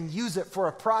leverage it and use it for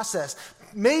a process,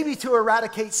 maybe to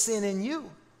eradicate sin in you,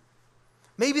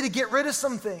 maybe to get rid of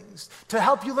some things, to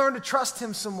help you learn to trust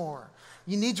him some more.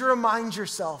 You need to remind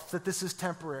yourself that this is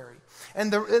temporary.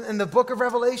 And the book of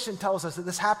Revelation tells us that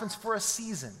this happens for a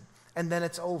season, and then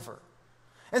it's over.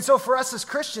 And so for us as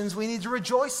Christians, we need to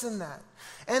rejoice in that.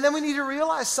 And then we need to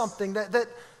realize something, that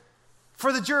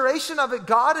for the duration of it,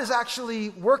 God is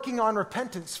actually working on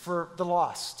repentance for the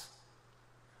lost.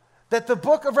 That the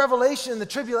book of Revelation, the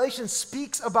tribulation,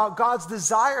 speaks about God's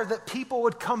desire that people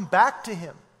would come back to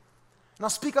him. And I'll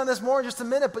speak on this more in just a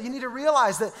minute, but you need to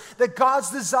realize that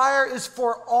God's desire is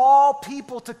for all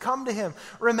people to come to him.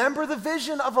 Remember the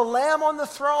vision of a lamb on the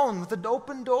throne with an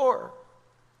open door.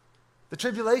 The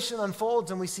tribulation unfolds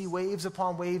and we see waves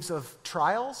upon waves of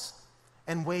trials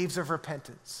and waves of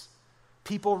repentance.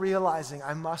 People realizing,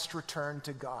 I must return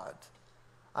to God.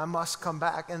 I must come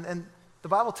back. And the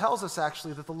Bible tells us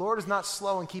actually that the Lord is not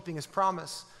slow in keeping his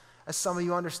promise, as some of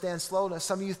you understand slowness.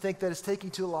 Some of you think that it's taking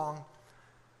too long.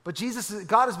 But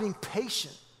God is being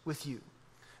patient with you,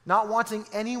 not wanting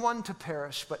anyone to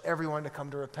perish, but everyone to come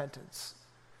to repentance.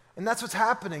 And that's what's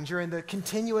happening during the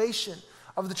continuation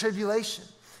of the tribulation,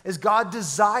 is God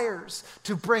desires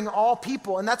to bring all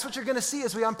people. And that's what you're going to see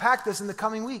as we unpack this in the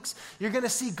coming weeks. You're going to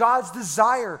see God's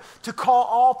desire to call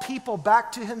all people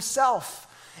back to himself.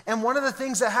 And one of the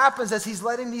things that happens as he's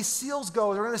letting these seals go,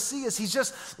 we're going to see, is he's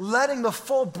just letting the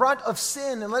full brunt of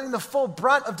sin and letting the full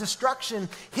brunt of destruction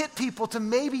hit people to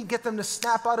maybe get them to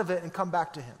snap out of it and come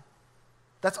back to him.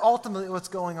 That's ultimately what's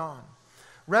going on.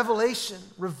 Revelation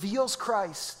reveals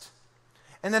Christ,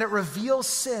 and then it reveals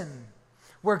sin,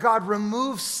 where God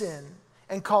removes sin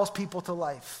and calls people to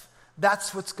life.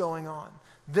 That's what's going on.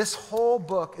 This whole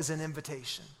book is an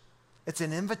invitation. It's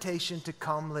an invitation to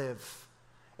come live.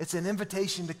 It's an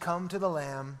invitation to come to the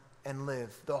Lamb and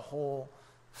live, the whole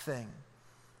thing.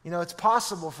 You know, it's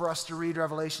possible for us to read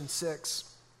Revelation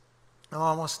 6. I'm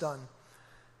almost done.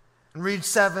 And read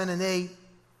 7 and 8.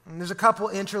 And there's a couple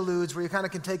interludes where you kind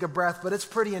of can take a breath, but it's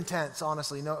pretty intense,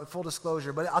 honestly, no, full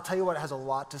disclosure. But I'll tell you what, it has a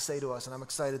lot to say to us, and I'm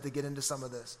excited to get into some of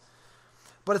this.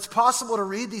 But it's possible to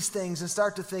read these things and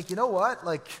start to think, you know what?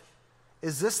 Like,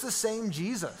 is this the same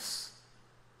Jesus?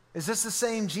 Is this the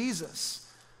same Jesus?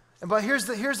 But here's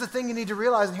the thing you need to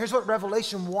realize, and here's what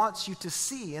Revelation wants you to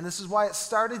see, and this is why it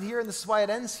started here, and this is why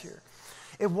it ends here.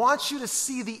 It wants you to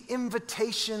see the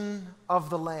invitation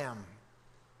of the Lamb.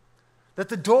 That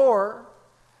the door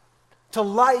to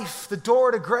life, the door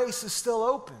to grace is still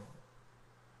open.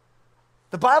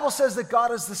 The Bible says that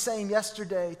God is the same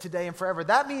yesterday, today, and forever.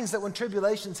 That means that when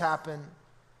tribulations happen,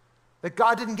 that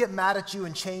God didn't get mad at you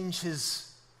and change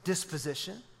his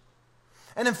disposition.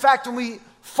 And in fact, when we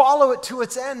follow it to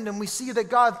its end and we see that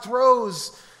God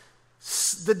throws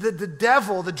the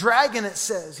devil, the dragon, it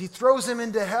says, he throws him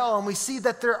into hell, and we see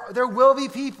that there will be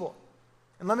people.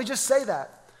 And let me just say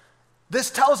that. This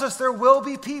tells us there will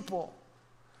be people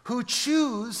who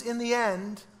choose, in the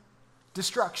end,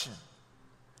 destruction.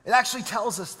 It actually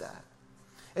tells us that.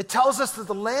 It tells us that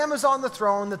the Lamb is on the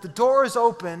throne, that the door is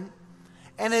open,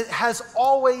 and it has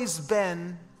always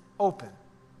been open.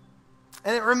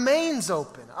 And it remains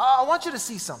open. I want you to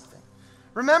see something.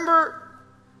 Remember,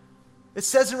 it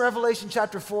says in Revelation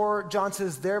chapter 4, John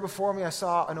says, there before me I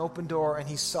saw an open door, and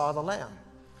he saw the Lamb.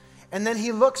 And then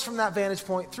he looks from that vantage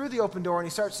point through the open door, and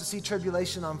he starts to see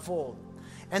tribulation unfold.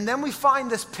 And then we find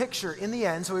this picture in the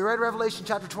end. So we read Revelation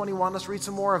chapter 21. Let's read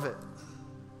some more of it.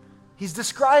 He's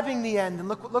describing the end, and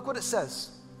look what it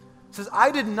says. It says,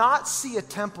 I did not see a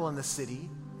temple in the city,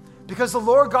 because the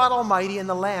Lord God Almighty and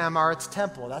the Lamb are its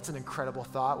temple. That's an incredible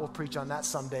thought. We'll preach on that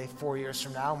someday, 4 years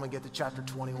from now, when we get to chapter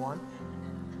 21.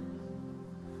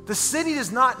 The city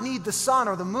does not need the sun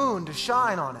or the moon to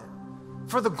shine on it,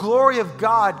 for the glory of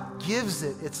God gives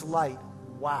it its light.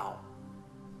 Wow.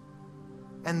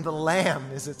 And the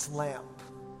Lamb is its lamp.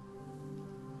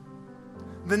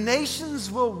 The nations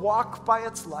will walk by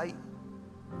its light,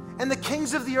 and the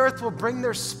kings of the earth will bring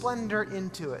their splendor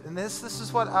into it. And this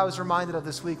is what I was reminded of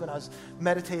this week when I was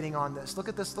meditating on this. Look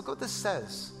at this. Look what this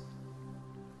says.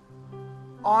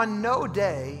 On no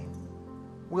day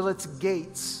will its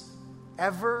gates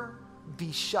ever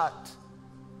be shut,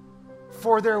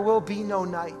 for there will be no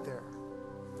night there.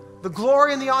 The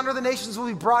glory and the honor of the nations will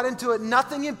be brought into it.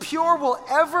 Nothing impure will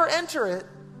ever enter it,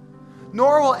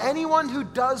 nor will anyone who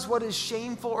does what is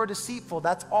shameful or deceitful.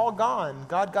 That's all gone.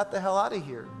 God got the hell out of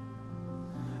here.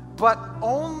 But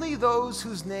only those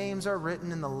whose names are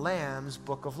written in the Lamb's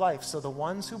book of life. So the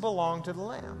ones who belong to the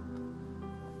Lamb.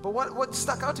 But what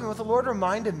stuck out to me, what the Lord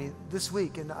reminded me this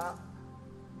week, and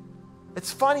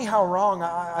it's funny how wrong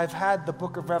I've had the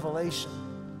book of Revelation.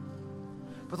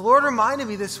 But the Lord reminded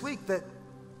me this week that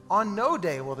on no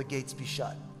day will the gates be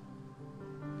shut.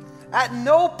 At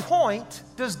no point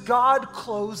does God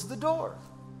close the door.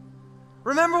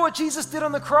 Remember what Jesus did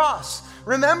on the cross.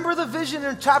 Remember the vision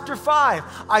in chapter 5.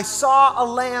 I saw a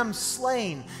lamb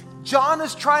slain. John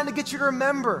is trying to get you to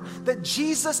remember that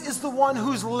Jesus is the one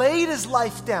who's laid his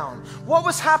life down. What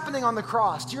was happening on the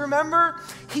cross? Do you remember?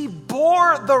 He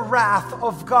bore the wrath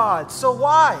of God. So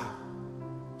why?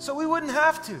 So we wouldn't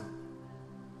have to.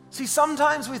 See,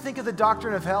 sometimes we think of the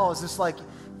doctrine of hell as this like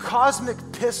cosmic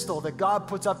pistol that God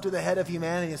puts up to the head of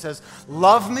humanity and says,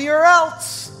 love me or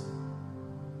else.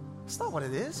 That's not what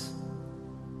it is.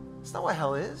 It's not what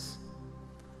hell is.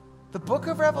 The book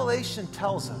of Revelation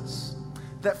tells us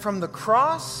that from the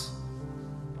cross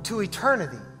to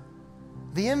eternity,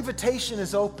 the invitation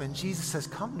is open. Jesus says,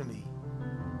 come to me.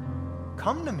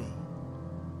 Come to me.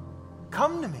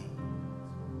 Come to me.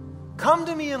 Come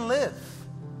to me and live.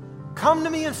 Come to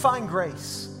me and find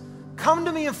grace. Come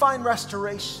to me and find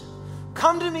restoration.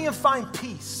 Come to me and find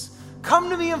peace. Come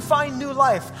to me and find new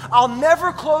life. I'll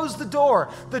never close the door.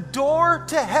 The door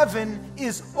to heaven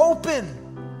is open.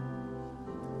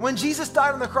 When Jesus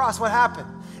died on the cross, what happened?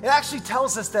 It actually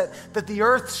tells us that the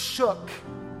earth shook,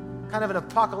 kind of an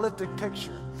apocalyptic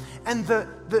picture. And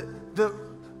the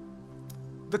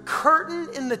curtain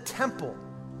in the temple,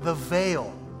 the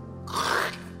veil,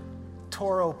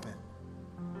 tore open.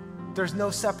 There's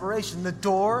no separation. The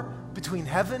door between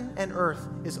heaven and earth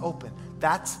is open.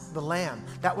 That's the Lamb.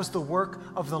 That was the work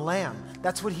of the Lamb.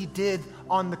 That's what he did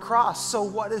on the cross. So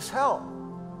what is hell?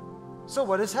 So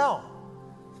what is hell?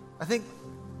 I think,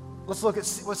 let's look at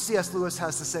what C.S. Lewis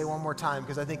has to say one more time,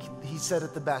 because I think he said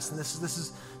it the best. And this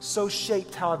is so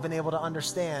shaped how I've been able to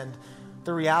understand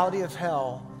the reality of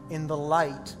hell in the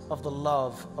light of the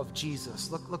love of Jesus.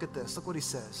 Look at this. Look what he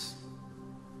says.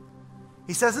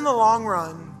 He says, in the long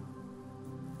run,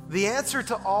 the answer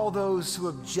to all those who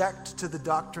object to the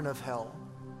doctrine of hell,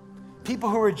 people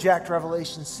who reject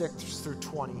Revelation 6 through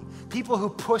 20, people who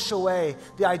push away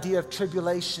the idea of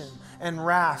tribulation and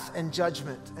wrath and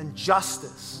judgment and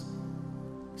justice,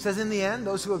 he says in the end,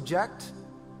 those who object,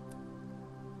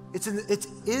 it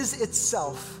is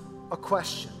itself a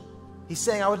question. He's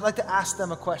saying, I would like to ask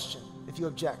them a question if you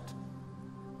object.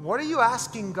 What are you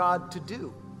asking God to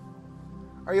do?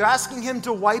 Are you asking him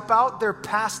to wipe out their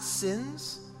past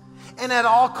sins and at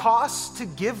all costs to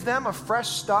give them a fresh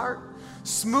start,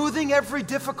 smoothing every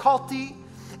difficulty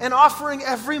and offering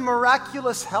every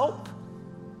miraculous help?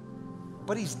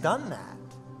 But he's done that.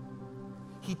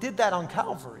 He did that on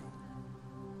Calvary.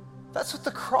 That's what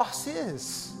the cross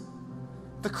is.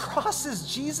 The cross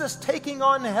is Jesus taking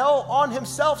on hell on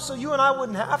himself so you and I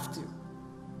wouldn't have to.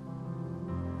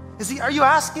 Are you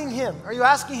asking him? Are you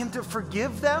asking him to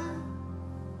forgive them?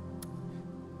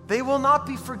 They will not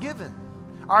be forgiven.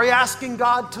 Are you asking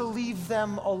God to leave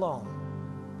them alone?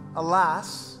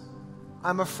 Alas,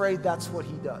 I'm afraid that's what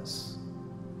he does.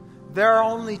 There are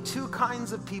only two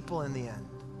kinds of people in the end.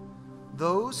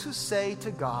 Those who say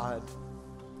to God,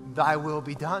 thy will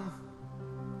be done.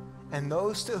 And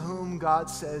those to whom God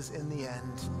says in the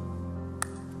end,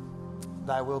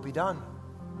 thy will be done.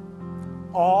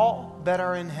 All that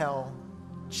are in hell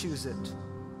choose it.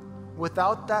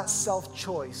 Without that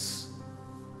self-choice,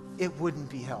 it wouldn't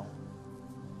be hell.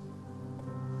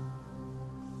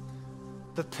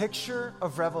 The picture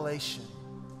of Revelation,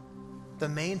 the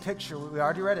main picture, we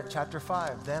already read it, chapter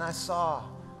 5. Then I saw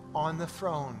on the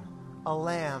throne a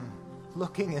lamb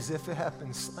looking as if it had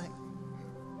been slain.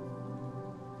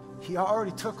 He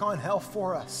already took on hell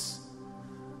for us.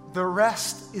 The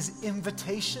rest is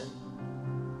invitation.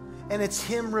 And it's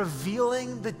him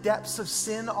revealing the depths of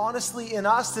sin honestly in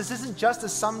us. This isn't just a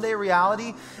someday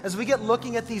reality. As we get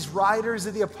looking at these riders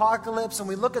of the apocalypse and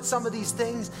we look at some of these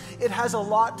things, it has a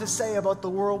lot to say about the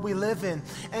world we live in.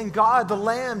 And God, the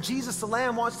Lamb, Jesus the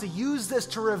Lamb, wants to use this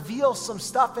to reveal some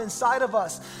stuff inside of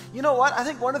us. You know what? I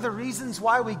think one of the reasons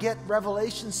why we get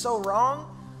Revelation so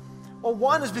wrong, well,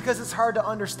 one is because it's hard to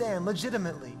understand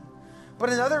legitimately. But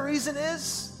another reason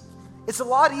is, it's a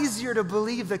lot easier to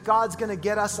believe that God's going to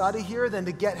get us out of here than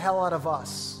to get hell out of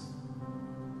us.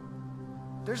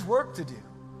 There's work to do.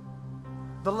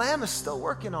 The Lamb is still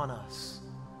working on us.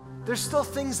 There's still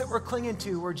things that we're clinging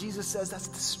to where Jesus says, that's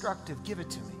destructive. Give it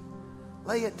to me.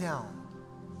 Lay it down.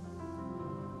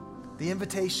 The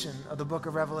invitation of the book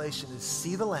of Revelation is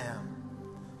see the Lamb,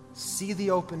 see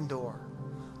the open door,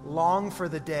 long for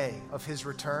the day of his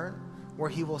return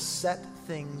where he will set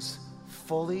things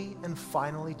fully and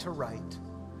finally to right,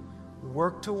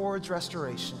 work towards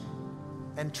restoration,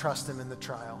 and trust him in the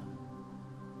trial.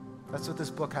 That's what this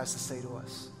book has to say to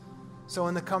us. So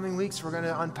in the coming weeks, we're going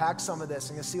to unpack some of this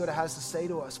and see what it has to say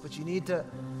to us. But you need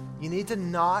to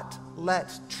not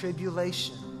let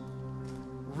tribulation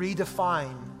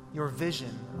redefine your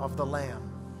vision of the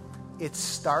Lamb. It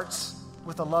starts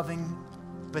with a loving,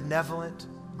 benevolent,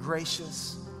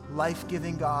 gracious,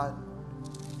 life-giving God,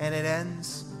 and it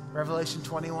ends, Revelation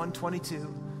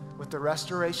 21:22, with the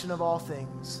restoration of all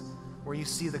things, where you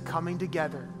see the coming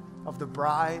together of the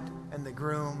bride and the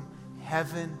groom,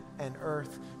 heaven and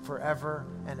earth, forever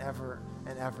and ever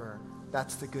and ever.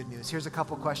 That's the good news. Here's a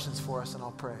couple questions for us, and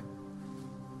I'll pray.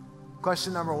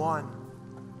 Question number 1.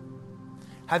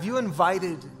 Have you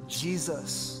invited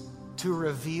Jesus to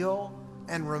reveal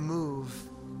and remove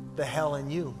the hell in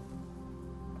you?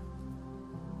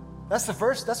 That's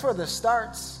where this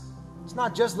starts. It's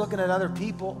not just looking at other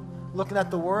people, looking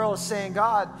at the world, saying,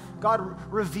 God,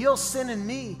 reveal sin in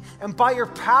me, and by your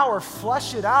power,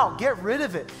 flush it out, get rid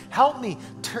of it, help me,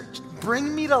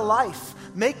 bring me to life,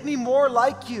 make me more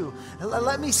like you,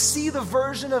 let me see the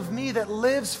version of me that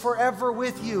lives forever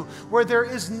with you, where there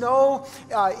is no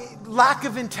lack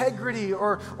of integrity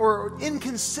or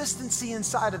inconsistency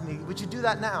inside of me. Would you do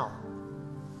that now?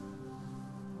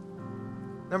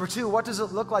 Number 2, what does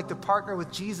it look like to partner with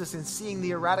Jesus in seeing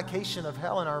the eradication of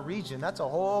hell in our region? That's a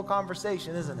whole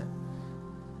conversation, isn't it?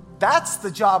 That's the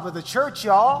job of the church,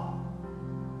 y'all.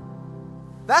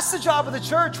 That's the job of the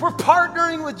church. We're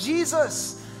partnering with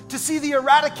Jesus to see the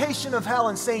eradication of hell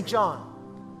in St. John,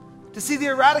 to see the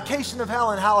eradication of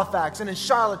hell in Halifax and in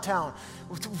Charlottetown.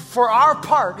 For our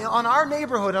part, on our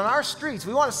neighborhood, on our streets,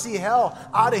 we want to see hell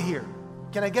out of here.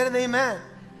 Can I get an amen?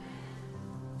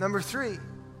 Number 3.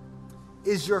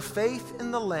 Is your faith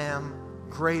in the Lamb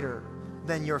greater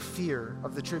than your fear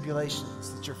of the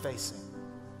tribulations that you're facing?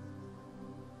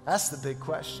 That's the big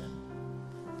question.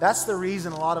 That's the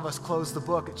reason a lot of us close the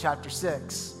book at chapter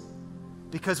 6.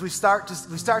 Because we start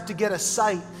to get a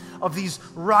sight of these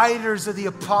riders of the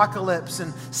apocalypse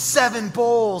and 7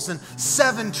 bowls and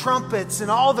 7 trumpets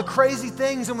and all the crazy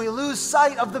things, and we lose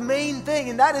sight of the main thing,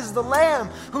 and that is the Lamb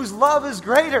whose love is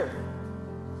greater.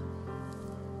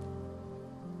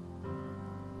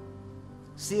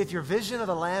 See, if your vision of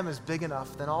the Lamb is big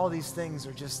enough, then all these things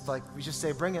are just like, we just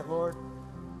say, bring it, Lord.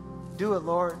 Do it,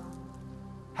 Lord.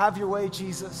 Have your way,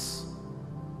 Jesus.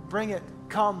 Bring it.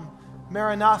 Come,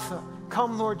 Maranatha.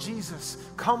 Come, Lord Jesus.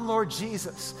 Come, Lord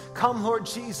Jesus. Come, Lord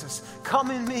Jesus.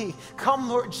 Come in me. Come,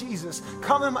 Lord Jesus.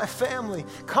 Come in my family.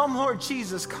 Come, Lord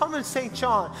Jesus. Come in St.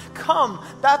 John. Come.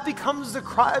 That becomes the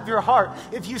cry of your heart.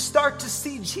 If you start to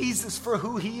see Jesus for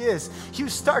who he is, you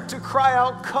start to cry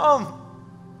out, come.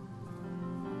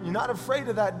 You're not afraid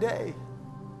of that day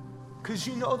because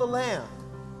you know the Lamb.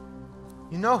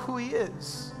 You know who he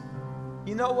is.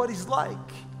 You know what he's like.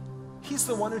 He's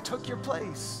the one who took your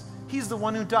place. He's the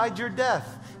one who died your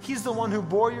death. He's the one who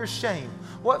bore your shame.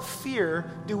 What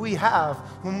fear do we have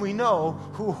when we know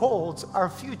who holds our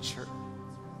future?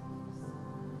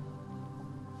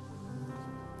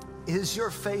 Is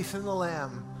your faith in the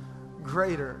Lamb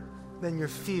greater than your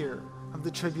fear of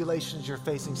the tribulations you're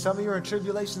facing? Some of you are in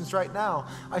tribulations right now.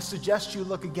 I suggest you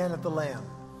look again at the Lamb.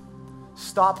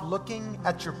 Stop looking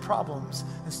at your problems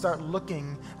and start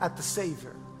looking at the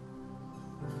Savior.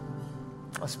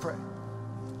 Let's pray.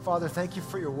 Father, thank you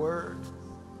for your word.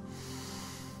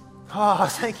 Oh,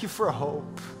 thank you for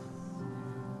hope.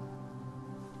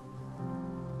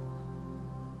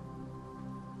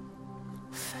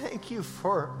 Thank you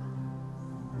for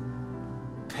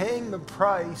paying the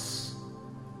price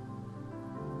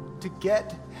to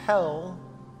get hell,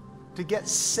 to get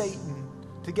Satan,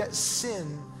 to get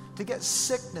sin, to get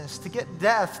sickness, to get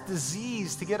death,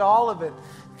 disease, to get all of it.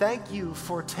 Thank you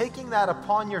for taking that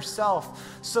upon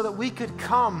yourself so that we could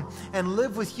come and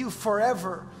live with you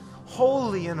forever,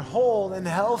 holy and whole and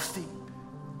healthy,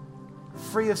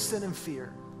 free of sin and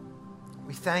fear.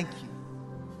 We thank you.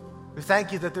 We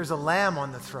thank you that there's a Lamb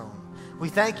on the throne. We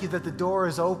thank you that the door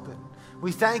is open.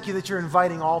 We thank you that you're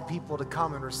inviting all people to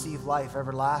come and receive life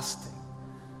everlasting.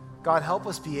 God, help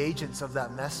us be agents of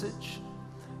that message.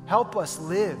 Help us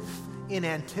live in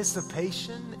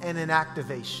anticipation and in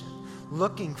activation,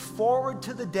 looking forward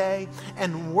to the day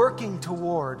and working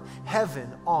toward heaven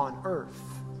on earth.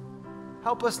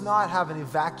 Help us not have an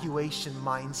evacuation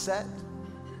mindset,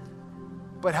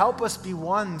 but help us be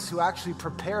ones who actually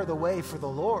prepare the way for the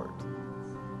Lord,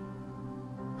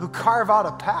 who carve out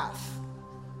a path,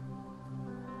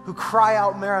 who cry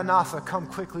out, Maranatha, come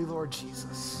quickly, Lord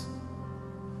Jesus.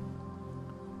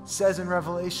 It says in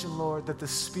Revelation, Lord, that the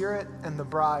Spirit and the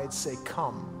bride say,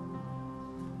 come.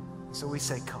 So we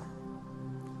say, come.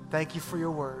 Thank you for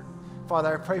your word.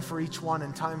 Father, I pray for each one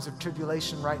in times of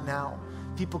tribulation right now.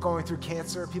 People going through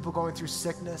cancer, people going through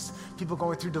sickness, people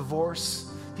going through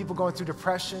divorce, people going through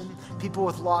depression, people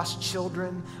with lost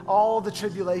children, all the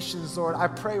tribulations, Lord, I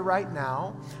pray right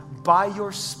now, by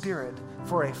your Spirit,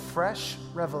 for a fresh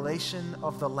revelation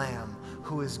of the Lamb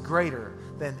who is greater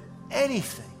than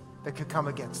anything that could come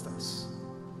against us.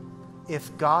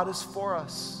 If God is for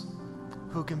us,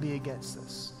 who can be against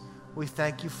us? We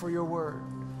thank you for your word.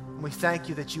 We thank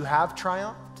you that you have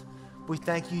triumphed. We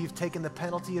thank you you've taken the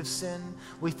penalty of sin.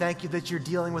 We thank you that you're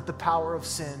dealing with the power of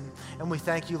sin. And we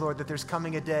thank you, Lord, that there's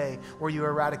coming a day where you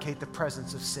eradicate the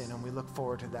presence of sin. And we look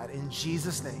forward to that. In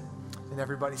Jesus' name, And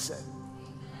everybody said,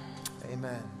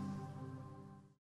 amen.